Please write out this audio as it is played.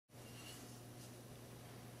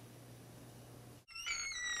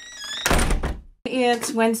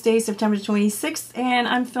It's Wednesday, September 26th, and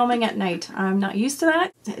I'm filming at night. I'm not used to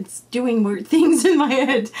that. It's doing weird things in my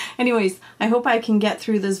head. Anyways, I hope I can get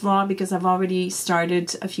through this vlog because I've already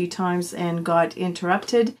started a few times and got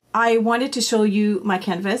interrupted. I wanted to show you my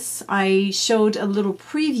canvas. I showed a little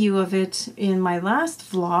preview of it in my last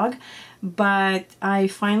vlog, but I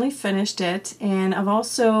finally finished it, and I've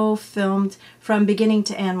also filmed from beginning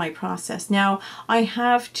to end my process. Now, I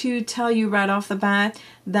have to tell you right off the bat,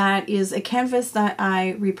 that is a canvas that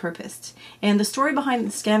I repurposed. And the story behind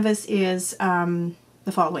this canvas is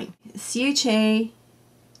the following. CHA,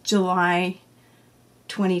 July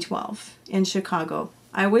 2012 in Chicago.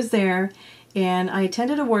 I was there and I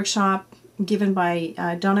attended a workshop given by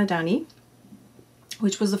Donna Downey,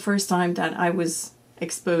 which was the first time that I was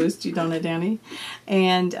exposed to Donna Downey,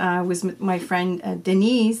 and was my friend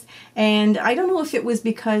Denise. And I don't know if it was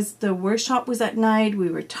because the workshop was at night, we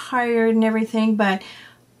were tired and everything, but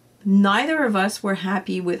neither of us were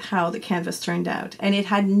happy with how the canvas turned out. And it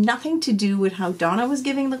had nothing to do with how Donna was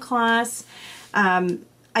giving the class.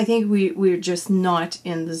 I think we're just not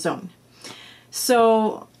in the zone.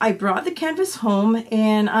 So I brought the canvas home,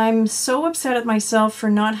 and I'm so upset at myself for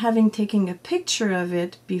not having taken a picture of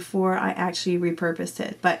it before I actually repurposed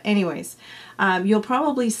it. But anyways, you'll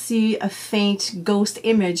probably see a faint ghost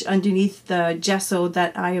image underneath the gesso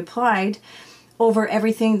that I applied over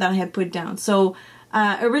everything that I had put down. So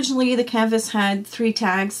originally the canvas had three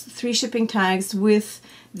shipping tags with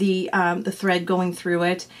the thread going through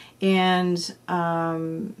it, and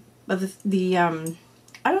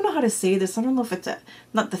I don't know how to say this. I don't know if it's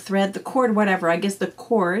not the thread, the cord, whatever. I guess the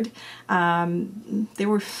cord, they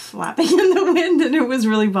were flapping in the wind and it was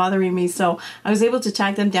really bothering me. So I was able to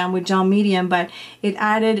tack them down with gel medium, but it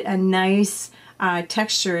added a nice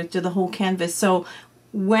texture to the whole canvas. So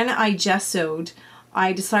when I gessoed,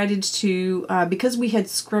 I decided to, because we had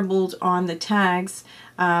scribbled on the tags,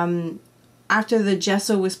 after the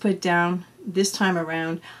gesso was put down this time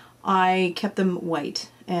around, I kept them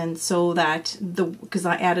white. And so that because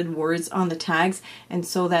I added words on the tags, and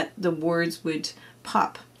so that the words would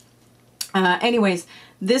pop. Anyways,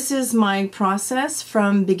 this is my process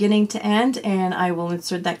from beginning to end, and I will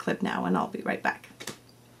insert that clip now, and I'll be right back.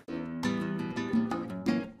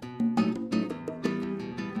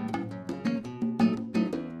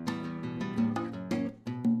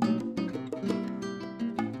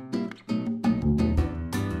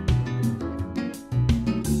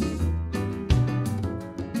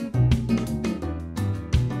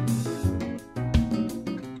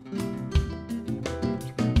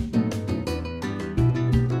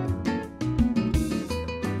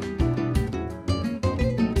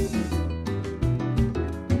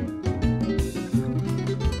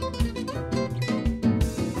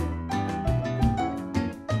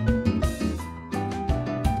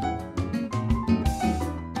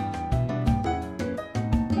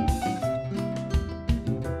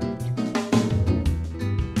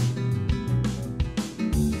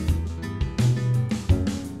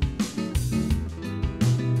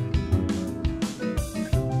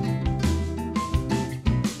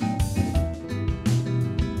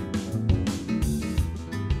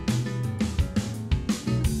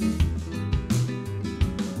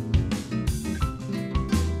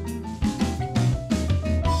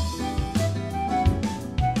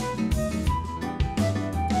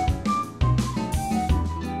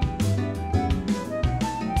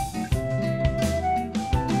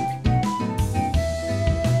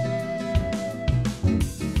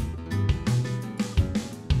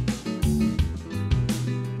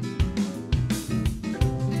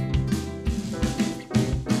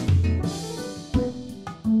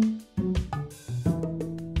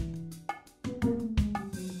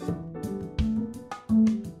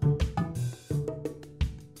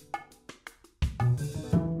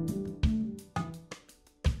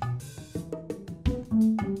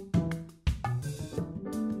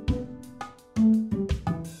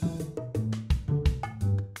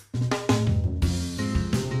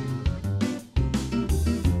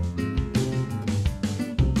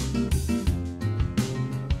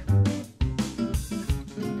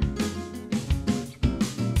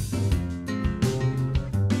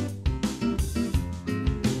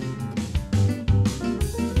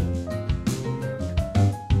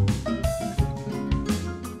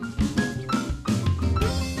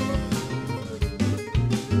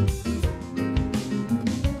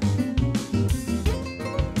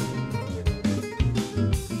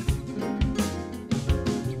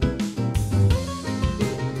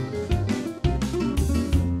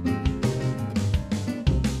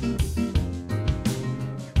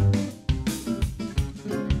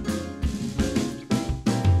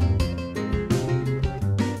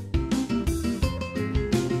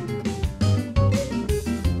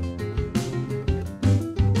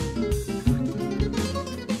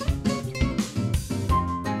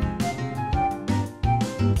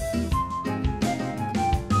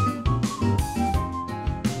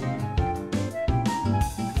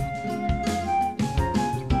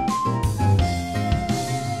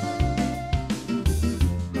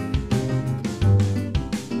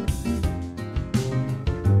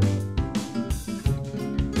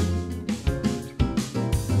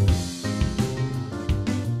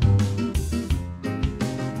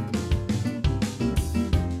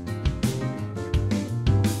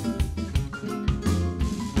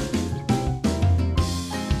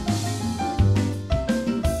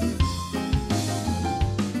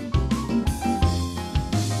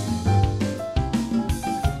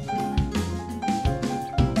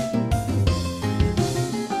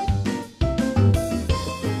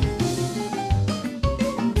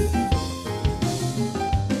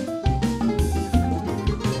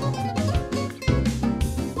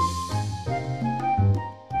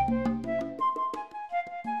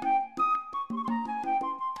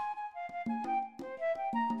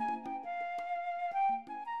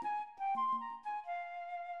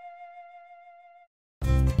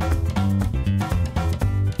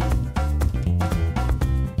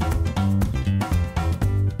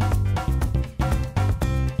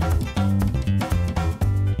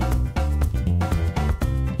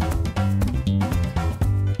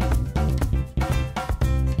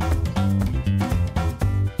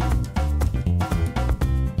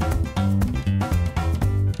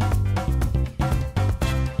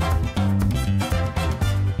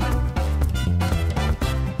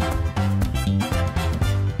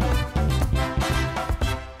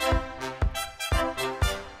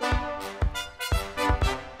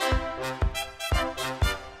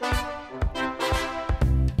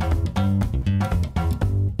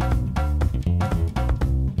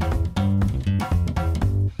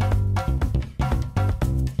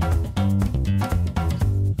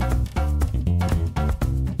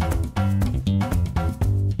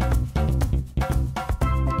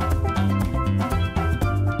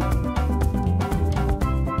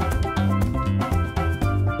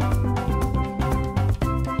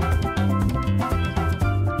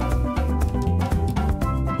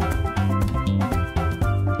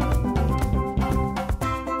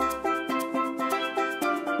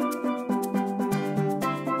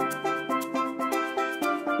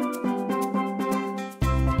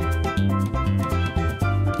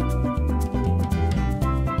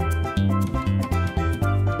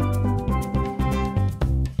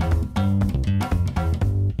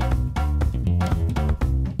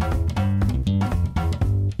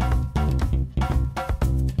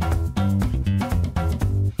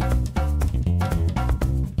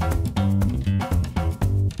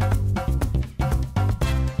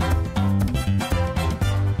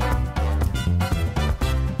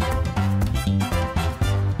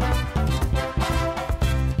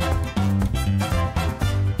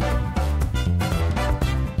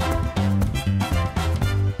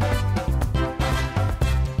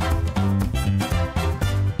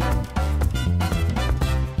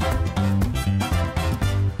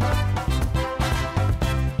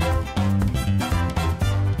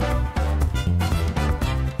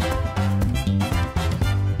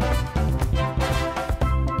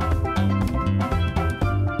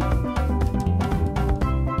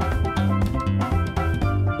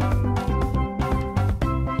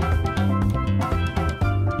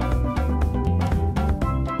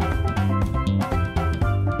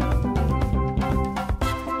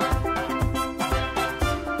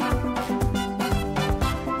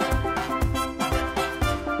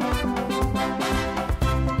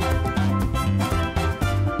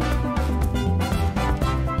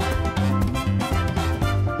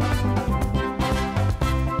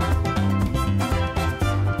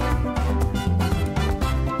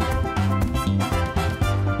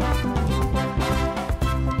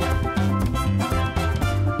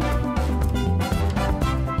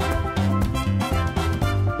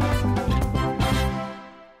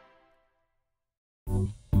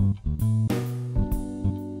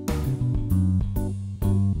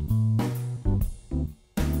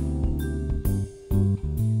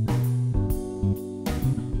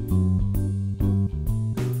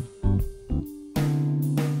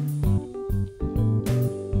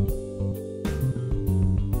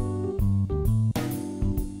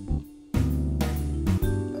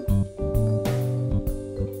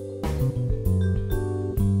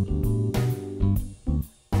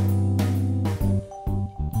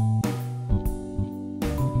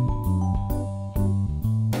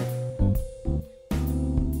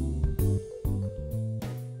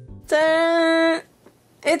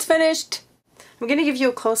 It's finished. I'm going to give you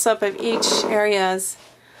a close-up of each areas.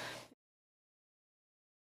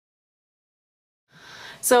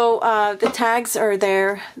 So the tags are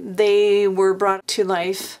there. They were brought to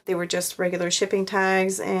life. They were just regular shipping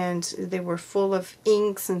tags, and they were full of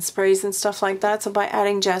inks and sprays and stuff like that. So by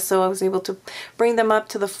adding gesso, I was able to bring them up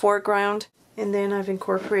to the foreground. And then I've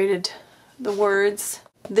incorporated the words.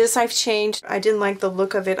 This I've changed. I didn't like the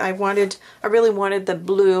look of it. I really wanted the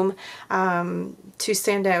bloom to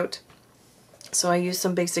stand out. So I used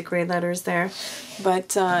some basic gray letters there.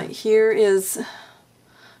 But here is, I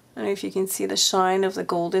don't know if you can see the shine of the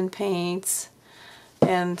golden paints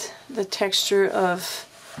and the texture of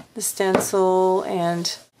the stencil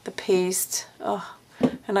and the paste. Oh,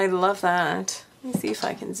 and I love that. Let me see if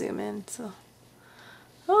I can zoom in. So,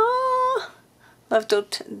 oh, love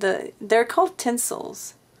they're called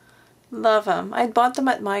tinsels. Love them. I bought them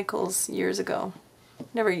at Michael's years ago.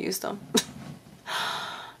 Never used them.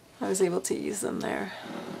 I was able to use them there.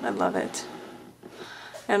 I love it.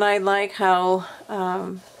 And I like how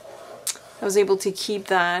I was able to keep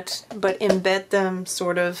that, but embed them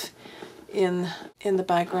sort of in the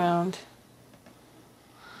background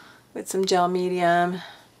with some gel medium.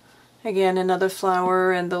 Again, another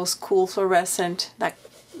flower and those cool fluorescent,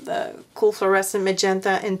 the cool fluorescent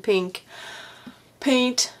magenta and pink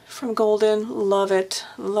paint from Golden. Love it,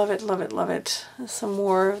 love it, love it, love it. Some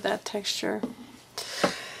more of that texture.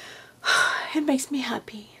 It makes me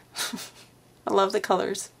happy. I love the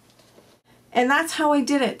colors. And that's how I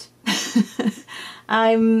did it.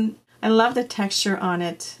 I love the texture on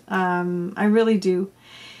it. I really do.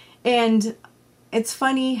 And it's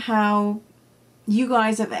funny how you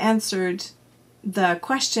guys have answered the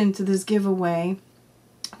question to this giveaway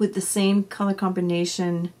with the same color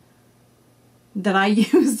combination that I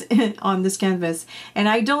use on this canvas. And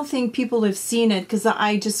I don't think people have seen it because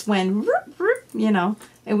I just went, you know,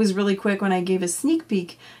 it was really quick when I gave a sneak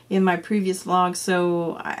peek in my previous vlog,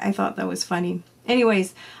 so I thought that was funny.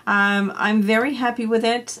 Anyways, I'm very happy with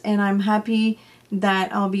it, and I'm happy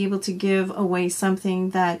that I'll be able to give away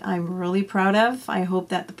something that I'm really proud of. I hope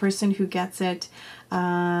that the person who gets it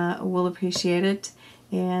will appreciate it.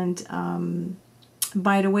 And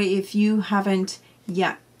by the way, if you haven't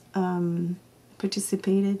yet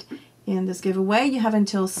participated in this giveaway, you have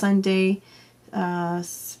until Sunday,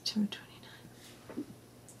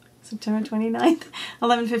 September 29th,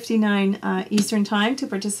 11:59 Eastern Time to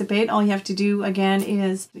participate. All you have to do, again,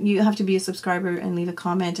 is you have to be a subscriber and leave a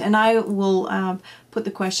comment. And I will put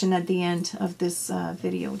the question at the end of this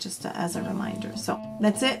video, just as a reminder. So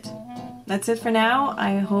that's it. That's it for now.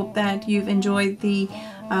 I hope that you've enjoyed the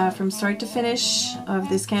from start to finish of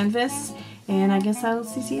this canvas. And I guess I'll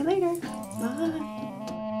see you later.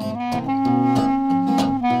 Bye.